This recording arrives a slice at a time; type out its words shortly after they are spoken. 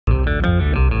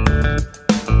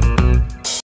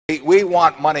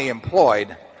want money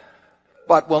employed,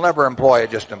 but we'll never employ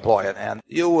it, just employ it. And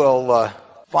you will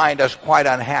find us quite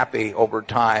unhappy over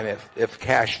time if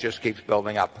cash just keeps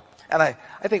building up. And I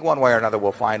think one way or another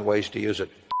we'll find ways to use it.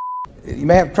 You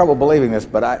may have trouble believing this,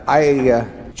 but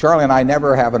Charlie and I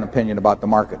never have an opinion about the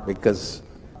market because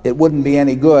it wouldn't be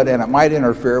any good and it might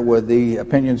interfere with the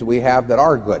opinions we have that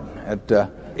are good.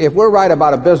 If we're right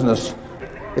about a business,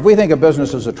 if we think a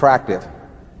business is attractive,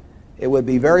 it would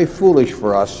be very foolish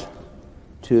for us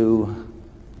to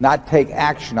not take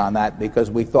action on that because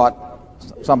we thought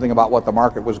something about what the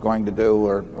market was going to do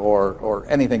or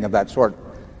anything of that sort,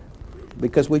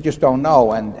 because we just don't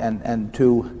know. And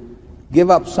to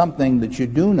give up something that you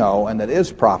do know and that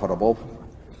is profitable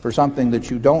for something that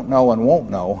you don't know and won't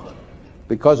know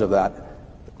because of that,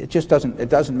 it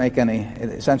doesn't make any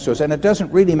sense to us, and it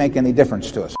doesn't really make any difference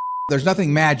to us. There's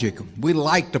nothing magic. We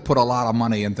like to put a lot of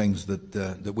money in things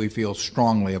that we feel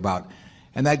strongly about.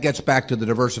 And that gets back to the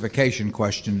diversification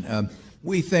question.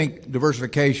 We think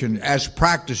diversification, as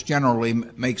practiced generally,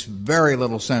 makes very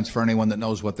little sense for anyone that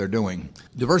knows what they're doing.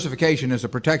 Diversification is a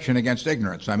protection against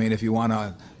ignorance. I mean, if you want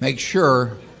to make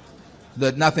sure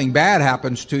that nothing bad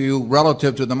happens to you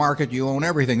relative to the market, you own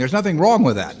everything. There's nothing wrong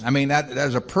with that. I mean, that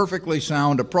is a perfectly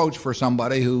sound approach for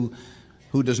somebody who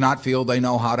does not feel they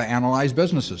know how to analyze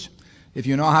businesses. If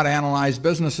you know how to analyze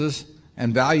businesses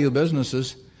and value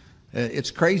businesses,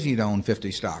 it's crazy to own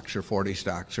 50 stocks or 40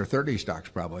 stocks or 30 stocks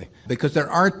probably, because there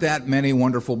aren't that many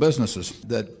wonderful businesses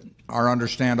that are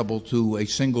understandable to a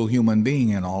single human being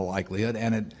in all likelihood.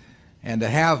 And to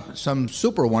have some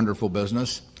super wonderful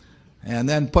business and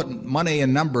then put money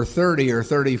in number 30 or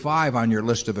 35 on your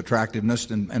list of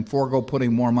attractiveness and forego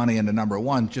putting more money into number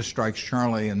 1 just strikes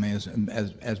Charlie and me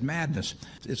as madness.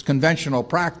 It's conventional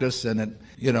practice, and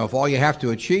if all you have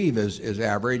to achieve is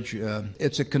average,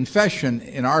 it's a confession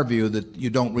in our view that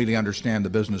you don't really understand the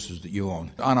businesses that you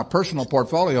own. On a personal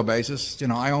portfolio basis,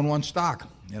 I own one stock,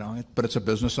 but it's a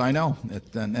business I know,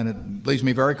 and it leaves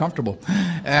me very comfortable.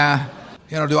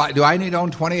 Do I need to own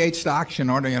 28 stocks in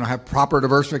order to have proper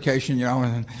diversification?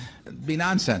 It'd be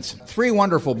nonsense. 3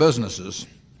 wonderful businesses.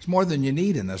 It's more than you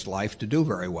need in this life to do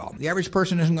very well. The average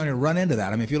person isn't going to run into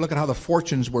that. I mean, if you look at how the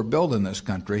fortunes were built in this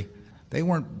country, they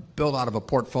weren't built out of a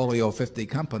portfolio of 50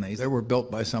 companies. They were built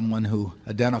by someone who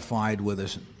identified with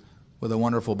a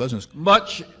wonderful business.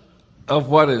 Much of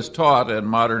what is taught in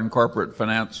modern corporate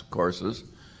finance courses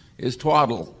is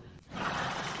twaddle.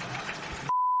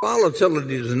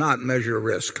 Volatility does not measure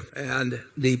risk. And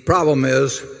the problem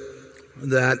is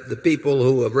that the people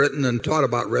who have written and taught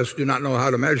about risk do not know how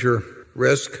to measure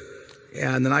risk.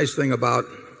 And the nice thing about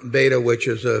beta, which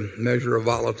is a measure of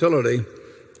volatility,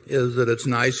 is that it's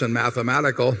nice and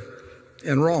mathematical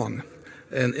and wrong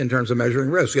in terms of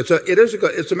measuring risk. It's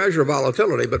a measure of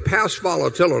volatility, but past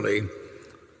volatility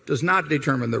does not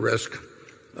determine the risk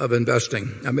of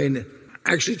investing. I mean,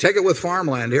 actually, take it with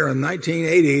farmland. Here in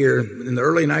 1980 or in the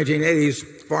early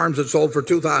 1980s, farms that sold for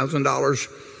 $2,000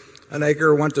 an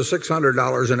acre went to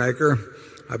 $600 an acre.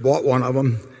 I bought one of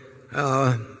them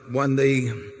when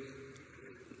the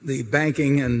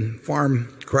banking and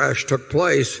farm crash took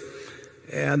place,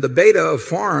 and the beta of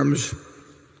farms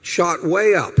shot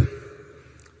way up.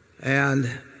 And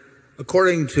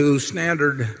according to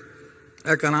standard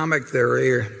economic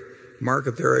theory,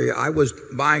 market theory, I was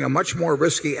buying a much more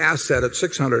risky asset at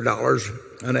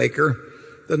 $600 an acre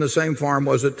than the same farm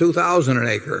was at $2,000 an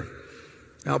acre.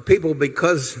 Now, people,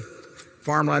 because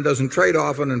farmland doesn't trade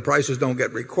often and prices don't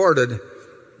get recorded,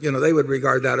 they would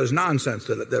regard that as nonsense,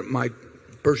 that my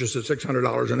purchase at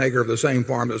 $600 an acre of the same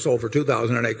farm that sold for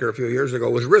 $2,000 an acre a few years ago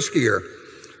was riskier.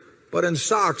 But in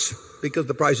stocks, because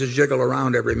the prices jiggle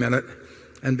around every minute,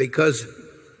 and because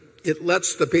it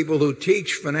lets the people who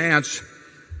teach finance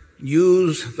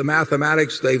use the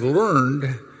mathematics they've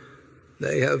learned,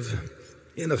 they have,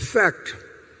 in effect,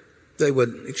 they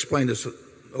would explain this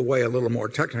away a little more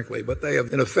technically, but they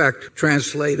have, in effect,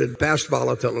 translated past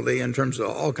volatility in terms of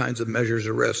all kinds of measures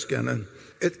of risk. And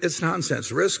it's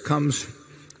nonsense. Risk comes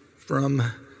from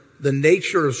the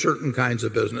nature of certain kinds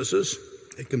of businesses.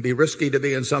 It can be risky to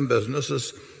be in some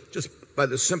businesses just by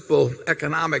the simple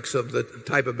economics of the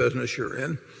type of business you're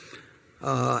in.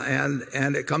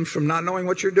 And it comes from not knowing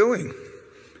what you're doing.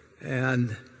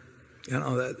 And,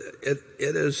 it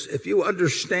is, if you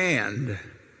understand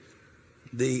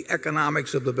the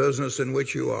economics of the business in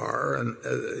which you are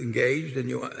engaged,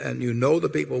 and you know the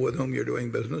people with whom you're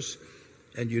doing business,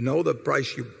 and you know the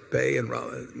price you pay and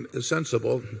is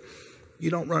sensible, you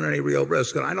don't run any real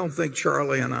risk. And I don't think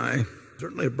Charlie and I,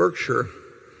 certainly at Berkshire,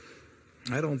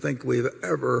 I don't think we've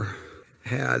ever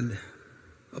had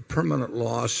a permanent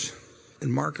loss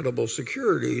in marketable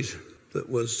securities that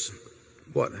was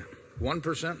what,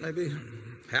 1% maybe,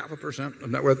 0.5% of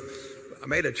net worth. I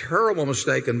made a terrible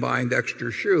mistake in buying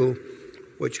Dexter's shoe,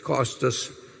 which cost us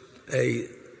a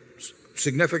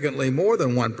significantly more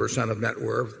than 1% of net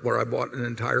worth, where I bought an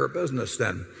entire business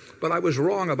then. But I was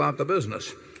wrong about the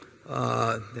business.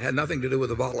 It had nothing to do with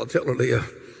the volatility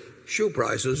of shoe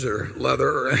prices or leather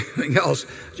or anything else.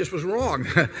 It just was wrong.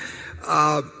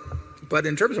 But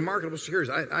in terms of marketable securities,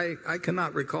 I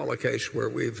cannot recall a case where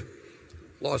we've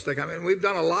lost. I mean, we've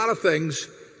done a lot of things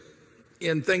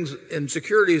in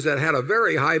securities that had a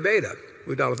very high beta.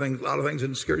 We've done a lot of things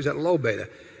in securities that had a low beta.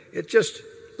 It just,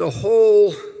 the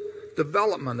whole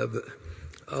development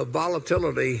of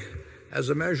volatility as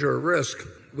a measure of risk,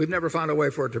 we've never found a way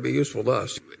for it to be useful to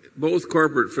us. Both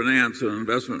corporate finance and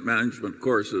investment management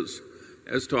courses,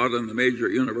 as taught in the major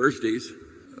universities,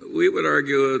 we would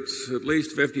argue it's at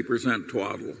least 50%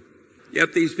 twaddle.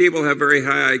 Yet these people have very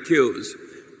high IQs.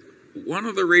 One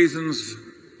of the reasons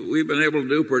we've been able to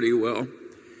do pretty well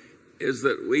is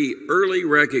that we early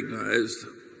recognized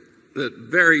that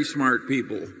very smart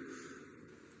people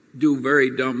do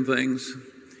very dumb things,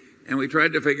 and we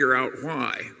tried to figure out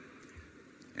why.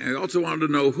 And we also wanted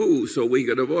to know who, so we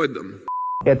could avoid them.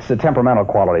 It's a temperamental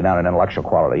quality, not an intellectual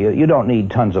quality. You don't need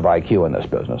tons of IQ in this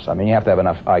business. I mean, you have to have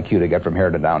enough IQ to get from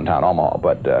here to downtown Omaha,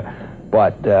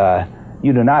 but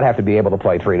you do not have to be able to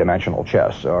play three-dimensional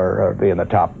chess or be in the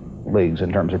top leagues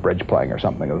in terms of bridge playing or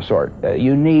something of the sort.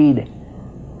 You need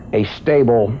a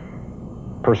stable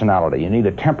personality. You need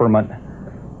a temperament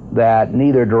that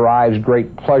neither derives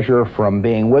great pleasure from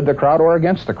being with the crowd or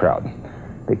against the crowd,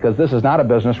 because this is not a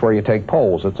business where you take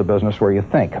polls. It's a business where you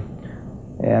think.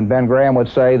 And Ben Graham would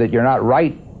say that you're not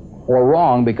right or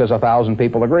wrong because 1,000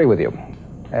 people agree with you.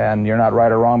 And you're not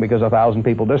right or wrong because 1,000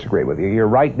 people disagree with you. You're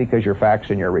right because your facts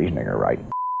and your reasoning are right.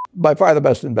 By far the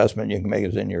best investment you can make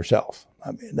is in yourself.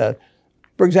 I mean,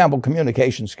 for example,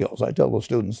 communication skills. I tell the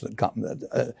students that come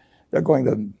that they're going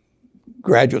to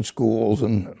graduate schools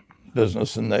and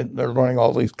business, and they're learning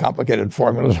all these complicated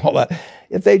formulas and all that.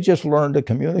 If they just learn to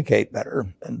communicate better,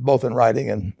 and both in writing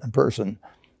and in person,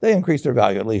 they increase their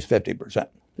value at least 50%.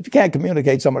 If you can't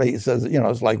communicate, somebody says,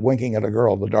 it's like winking at a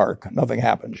girl in the dark. Nothing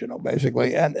happens,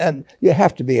 basically. And you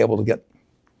have to be able to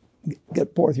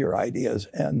get forth your ideas.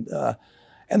 And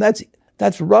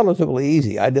that's relatively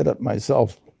easy. I did it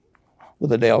myself with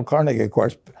the Dale Carnegie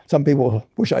course. Some people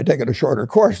wish I'd taken a shorter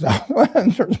course now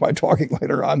in terms of my talking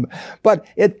later on. But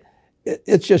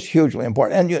it's just hugely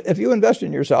important. And if you invest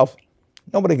in yourself,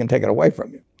 nobody can take it away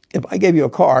from you. If I gave you a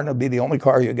car, and it'd be the only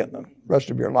car you get in the rest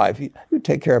of your life, you'd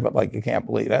take care of it like you can't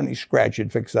believe. Any scratch,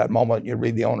 you'd fix that moment. You'd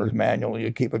read the owner's manual.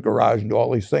 You'd keep a garage and do all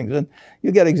these things. And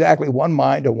you get exactly one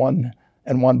mind and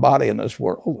one body in this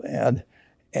world.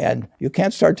 And you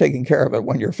can't start taking care of it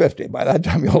when you're 50. By that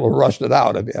time, you'll have rusted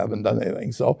out if you haven't done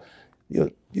anything. So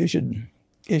you should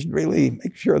really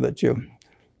make sure that you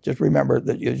just remember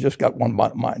that you just got one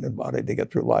mind and body to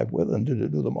get through life with and to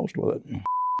do the most with it.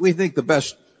 We think the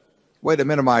best way to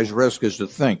minimize risk is to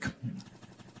think.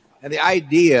 And the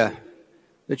idea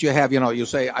that you have, you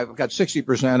say, I've got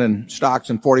 60% in stocks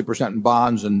and 40% in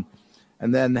bonds, and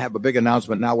then have a big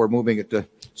announcement, now we're moving it to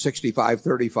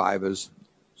 65-35 as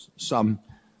some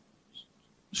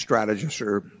strategists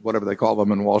or whatever they call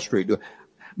them in Wall Street do.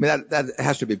 I mean, that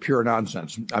has to be pure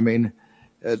nonsense. I mean,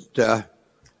 60-40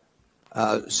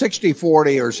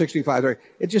 or 65-30,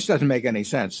 it just doesn't make any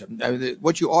sense. I mean,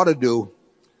 what you ought to do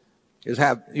is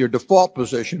have your default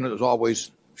position is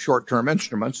always short-term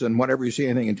instruments, and whenever you see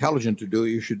anything intelligent to do,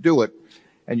 you should do it,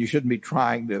 and you shouldn't be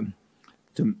trying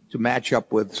to match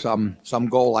up with some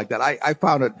goal like that. I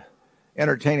found it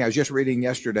entertaining. I was just reading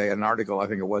yesterday an article, I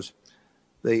think it was,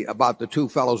 about the two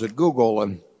fellows at Google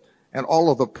and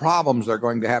all of the problems they're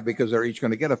going to have because they're each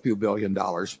going to get a few $1 billion.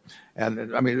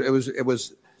 And I mean, it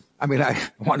was. I mean, I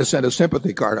wanted to send a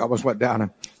sympathy card. I almost went down a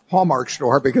Hallmark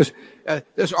store because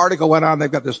this article went on.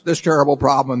 They've got this terrible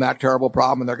problem and that terrible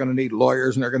problem, and they're going to need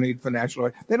lawyers and they're going to need financial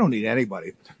lawyers. They don't need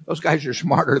anybody. Those guys are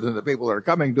smarter than the people that are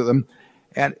coming to them,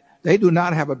 and they do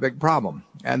not have a big problem.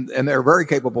 And they're very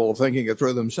capable of thinking it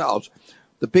through themselves.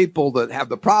 The people that have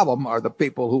the problem are the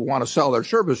people who want to sell their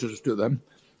services to them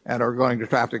and are going to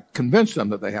have to convince them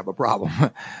that they have a problem.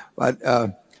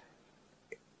 But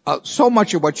so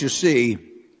much of what you see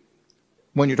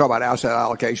when you talk about asset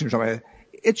allocation or something,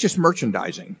 it's just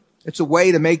merchandising. It's a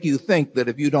way to make you think that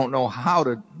if you don't know how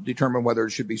to determine whether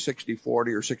it should be 60-40 or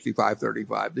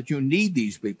 65-35, that you need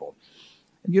these people.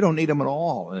 And you don't need them at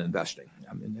all in investing.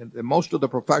 I mean, most of the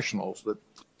professionals that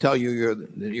tell you you're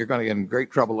going to get in great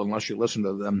trouble unless you listen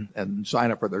to them and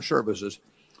sign up for their services,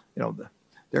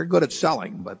 they're good at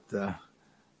selling. But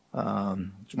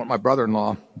it's what my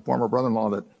former brother-in-law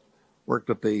that worked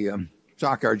at the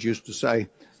stockyards used to say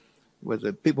was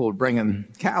that people would bring in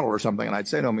cattle or something, and I'd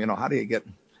say to them, how do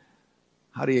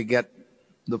you get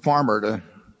the farmer to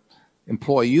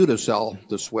employ you to sell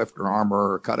the Swift or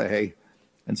Armour or Cudahy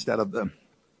instead of the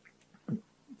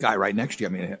guy right next to you?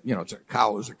 I mean, it's a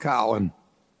cow is a cow, and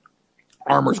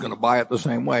Armour's going to buy it the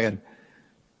same way. And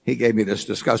he gave me this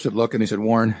disgusted look, and he said,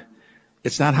 Warren,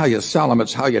 it's not how you sell them,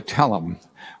 it's how you tell them.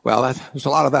 Well, there's a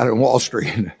lot of that in Wall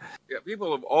Street. Yeah,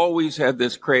 people have always had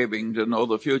this craving to know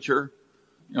the future.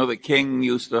 The king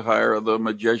used to hire the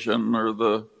magician or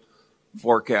the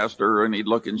forecaster, and he'd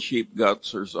look in sheep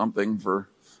guts or something for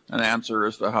an answer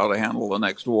as to how to handle the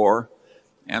next war.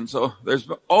 And so there's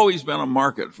always been a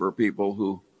market for people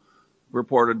who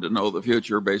reported to know the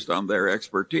future based on their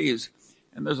expertise.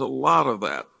 And there's a lot of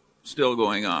that still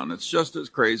going on. It's just as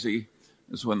crazy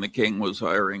as when the king was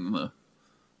hiring the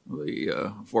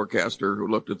forecaster who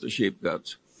looked at the sheep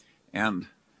guts. And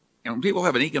people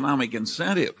have an economic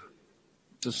incentive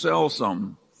to sell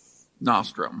some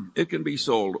nostrum. It can be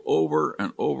sold over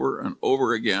and over and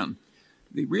over again.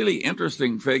 The really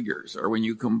interesting figures are when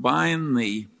you combine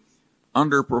the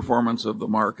underperformance of the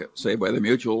market, say by the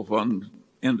mutual fund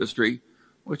industry,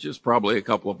 which is probably a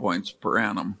couple of points per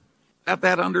annum, that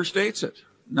understates it.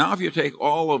 Now, if you take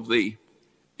all of the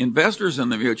investors in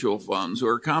the mutual funds who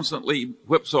are constantly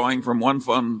whipsawing from one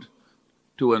fund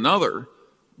to another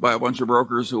by a bunch of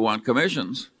brokers who want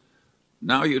commissions,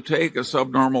 now you take a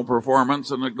subnormal performance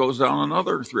and it goes down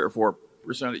another 3 or 4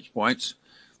 percentage points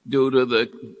due to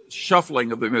the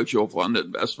shuffling of the mutual fund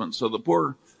investments. So the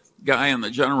poor guy in the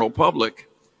general public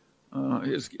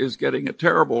is getting a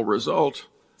terrible result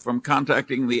from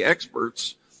contacting the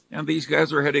experts. And these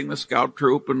guys are heading the scout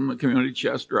troop and the community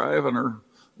chest drive and are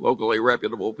locally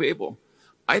reputable people.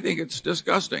 I think it's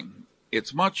disgusting.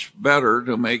 It's much better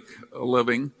to make a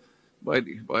living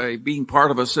by being part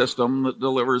of a system that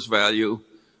delivers value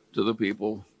to the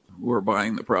people who are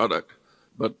buying the product.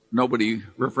 But nobody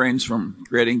refrains from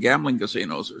creating gambling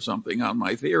casinos or something on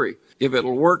my theory. If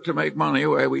it'll work to make money,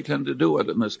 well, we tend to do it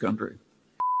in this country.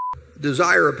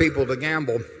 Desire of people to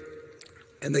gamble,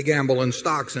 and they gamble in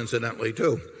stocks, incidentally,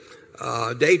 too.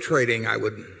 Day trading, I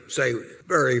would say,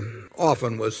 very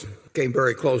often came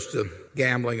very close to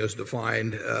gambling as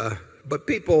defined. But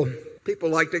people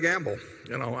like to gamble.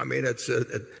 I mean,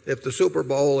 if the Super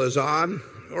Bowl is on,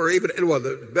 or even,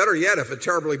 better yet, if a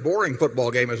terribly boring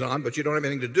football game is on, but you don't have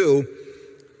anything to do,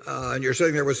 and you're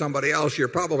sitting there with somebody else, you're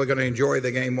probably going to enjoy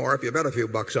the game more if you bet a few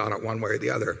bucks on it one way or the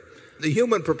other. The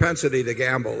human propensity to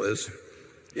gamble is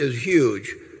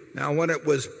huge. Now, when it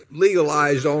was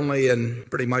legalized only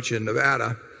pretty much in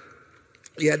Nevada,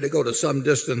 you had to go to some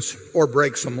distance or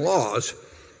break some laws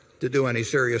to do any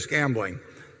serious gambling.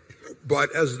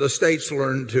 But as the states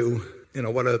learned to,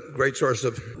 what a great source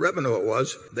of revenue it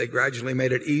was, they gradually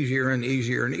made it easier and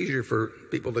easier and easier for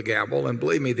people to gamble. And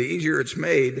believe me, the easier it's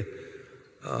made,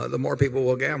 the more people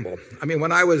will gamble. I mean,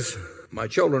 my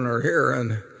children are here,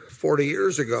 and 40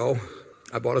 years ago,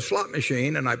 I bought a slot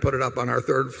machine and I put it up on our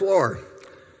 3rd floor.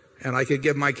 And I could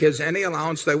give my kids any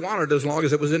allowance they wanted as long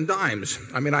as it was in dimes.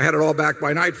 I mean, I had it all back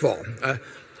by nightfall. I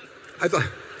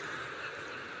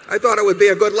thought it would be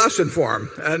a good lesson for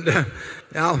them. And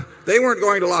now, they weren't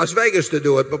going to Las Vegas to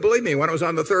do it, but believe me, when it was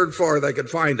on the 3rd floor, they could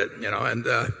find it, and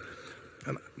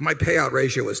my payout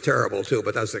ratio was terrible, too,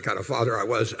 but that's the kind of father I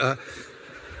was.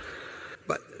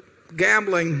 But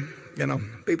gambling,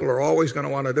 people are always going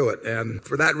to want to do it. And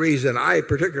for that reason, I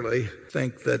particularly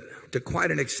think that to quite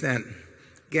an extent,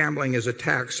 gambling is a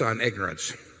tax on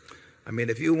ignorance. I mean,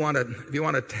 if you want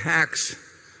to tax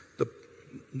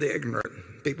the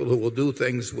ignorant, people who will do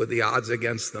things with the odds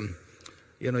against them,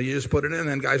 you just put it in,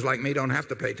 and guys like me don't have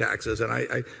to pay taxes. And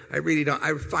I really don't.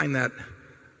 I find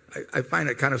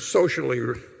it kind of socially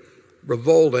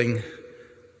revolting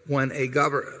when a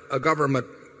government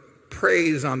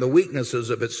preys on the weaknesses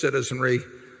of its citizenry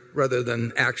rather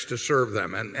than acts to serve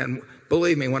them. And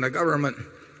believe me, when a government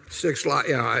sticks,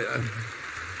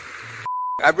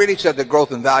 I've really said that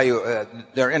growth and value,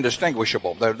 they're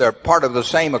indistinguishable. They're part of the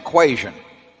same equation,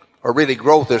 or really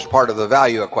growth is part of the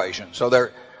value equation. So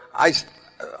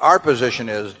our position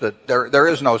is that there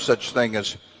is no such thing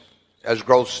as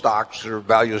growth stocks or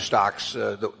value stocks,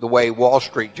 the way Wall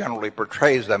Street generally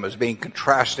portrays them as being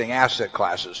contrasting asset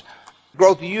classes.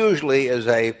 Growth usually is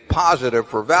a positive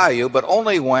for value, but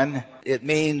only when it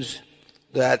means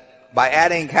that by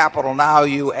adding capital now,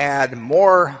 you add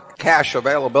more cash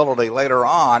availability later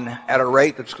on at a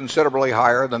rate that's considerably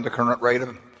higher than the current rate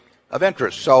of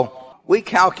interest. So we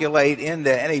calculate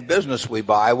into any business we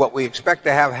buy what we expect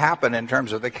to have happen in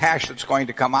terms of the cash that's going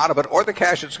to come out of it or the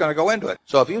cash that's going to go into it.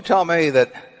 So if you tell me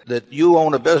that that you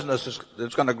own a business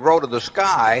that's going to grow to the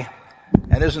sky,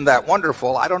 and isn't that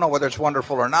wonderful? I don't know whether it's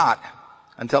wonderful or not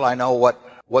until I know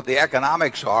what the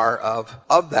economics are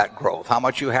of that growth, how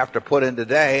much you have to put in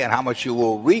today and how much you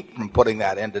will reap from putting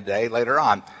that in today later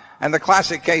on. And the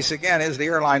classic case, again, is the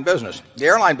airline business. The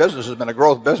airline business has been a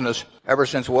growth business ever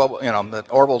since, that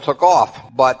Orville took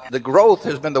off. But the growth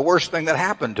has been the worst thing that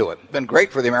happened to it. It's been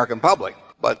great for the American public.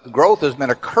 But growth has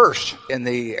been a curse in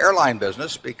the airline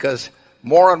business because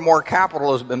more and more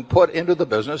capital has been put into the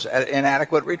business at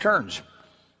inadequate returns.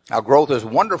 Now, growth is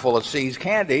wonderful at See's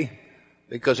Candy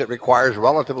because it requires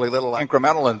relatively little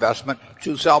incremental investment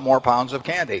to sell more pounds of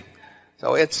candy.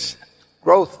 So it's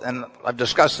growth, and I've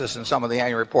discussed this in some of the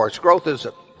annual reports. Growth is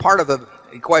a part of the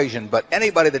equation, but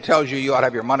anybody that tells you you ought to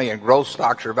have your money in growth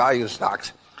stocks or value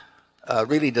stocks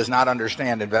really does not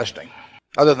understand investing.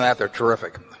 Other than that, they're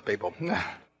terrific people.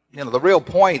 The real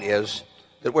point is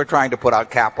that we're trying to put out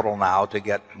capital now to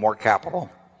get more capital,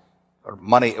 or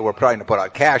money. We're trying to put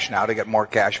out cash now to get more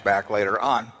cash back later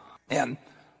on. And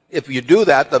if you do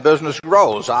that, the business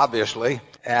grows, obviously,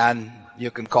 and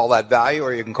you can call that value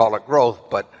or you can call it growth,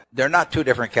 but they're not two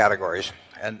different categories.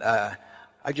 And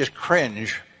I just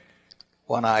cringe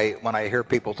when I hear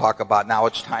people talk about now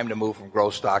it's time to move from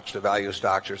growth stocks to value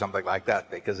stocks or something like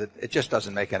that, because it just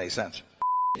doesn't make any sense.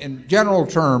 In general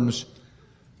terms,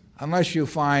 unless you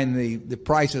find the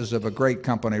prices of a great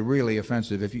company really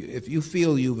offensive, if you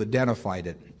feel you've identified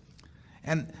it,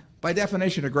 and by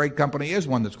definition a great company is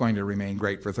one that's going to remain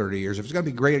great for 30 years. If it's going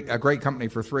to be a great company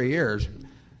for 3 years,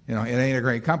 it ain't a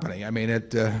great company. I mean,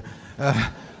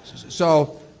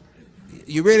 so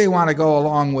you really want to go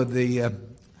along with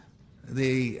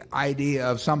the idea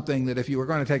of something that if you were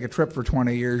going to take a trip for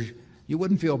 20 years, you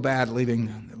wouldn't feel bad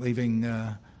leaving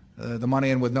the money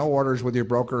in with no orders with your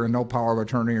broker and no power of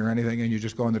attorney or anything, and you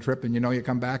just go on the trip and you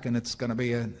come back and it's going to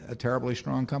be a terribly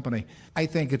strong company. I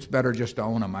think it's better just to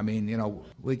own them. I mean,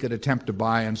 we could attempt to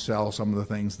buy and sell some of the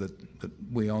things that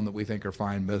we own that we think are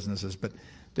fine businesses, but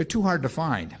they're too hard to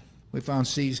find. We found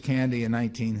See's Candy in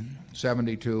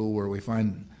 1972, where we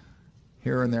find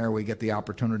here and there we get the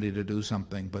opportunity to do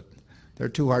something, but they're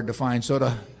too hard to find. So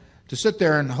to sit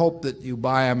there and hope that you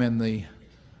buy them in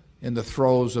the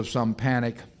throes of some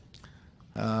panic,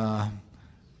 that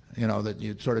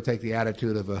you sort of take the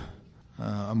attitude of a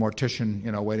mortician,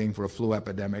 waiting for a flu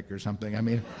epidemic or something. I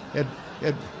mean,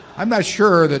 I'm not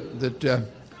sure that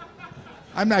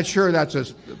I'm not sure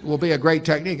will be a great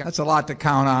technique. That's a lot to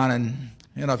count on,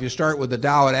 and if you start with the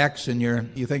Dow at X and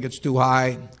you think it's too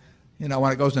high,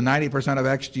 when it goes to 90% of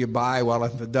X, do you buy? Well,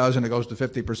 if it does and it goes to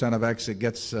 50% of X, it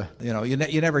gets, you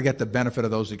never get the benefit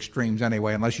of those extremes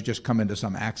anyway, unless you just come into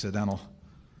some accidental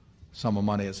sum of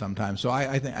money at some time. So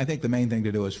I think the main thing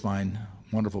to do is find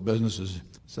wonderful businesses.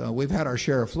 So we've had our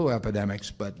share of flu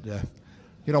epidemics, but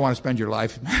you don't want to spend your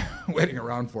life waiting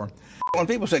around for them. When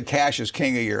people said cash is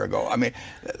king a year ago, I mean,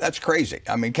 that's crazy.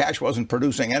 I mean, cash wasn't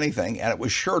producing anything, and it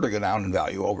was sure to go down in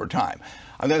value over time.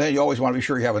 On the other hand, you always want to be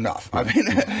sure you have enough. I mean,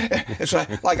 it's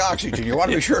like oxygen. You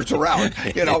want to be sure it's around,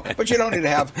 but you don't need to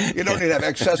have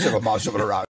excessive amounts of it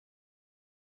around.